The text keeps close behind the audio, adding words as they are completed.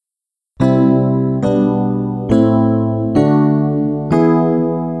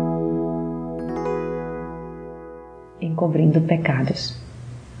Encobrindo pecados.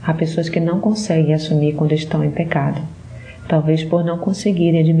 Há pessoas que não conseguem assumir quando estão em pecado, talvez por não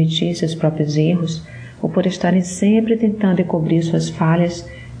conseguirem admitir seus próprios erros ou por estarem sempre tentando encobrir suas falhas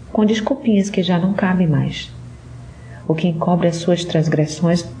com desculpinhas que já não cabem mais. O que encobre as suas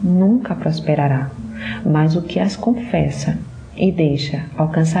transgressões nunca prosperará, mas o que as confessa e deixa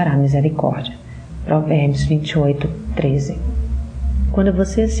alcançará misericórdia. Provérbios 28, 13. Quando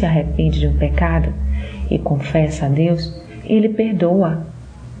você se arrepende de um pecado e confessa a Deus, Ele perdoa.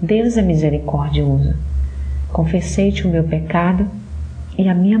 Deus é misericordioso. Confessei-te o meu pecado e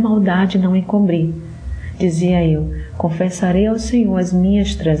a minha maldade não encobri. Dizia eu, confessarei ao Senhor as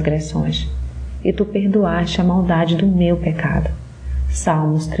minhas transgressões, e tu perdoaste a maldade do meu pecado.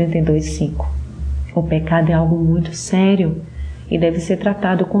 Salmos 32, 5. O pecado é algo muito sério e deve ser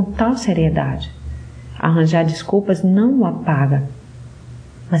tratado com tal seriedade. Arranjar desculpas não o apaga,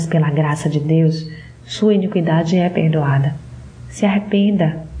 mas pela graça de Deus, sua iniquidade é perdoada. Se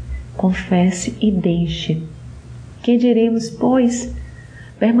arrependa, confesse e deixe. Que diremos, pois?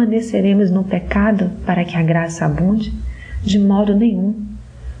 Permaneceremos no pecado para que a graça abunde? De modo nenhum.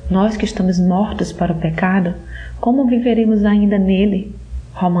 Nós que estamos mortos para o pecado, como viveremos ainda nele?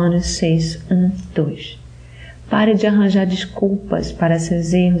 Romanos 6, 1, 2. Pare de arranjar desculpas para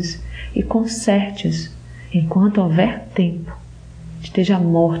seus erros e conserte-os enquanto houver tempo. Esteja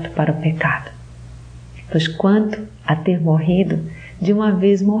morto para o pecado. Pois quanto a ter morrido, de uma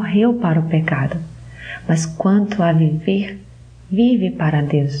vez morreu para o pecado. Mas quanto a viver, vive para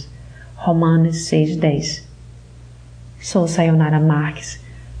Deus. Romanos 6:10. Sou Sayonara Marques.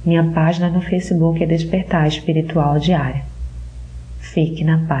 Minha página no Facebook é Despertar Espiritual Diária. Fique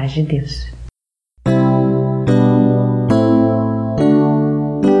na paz de Deus.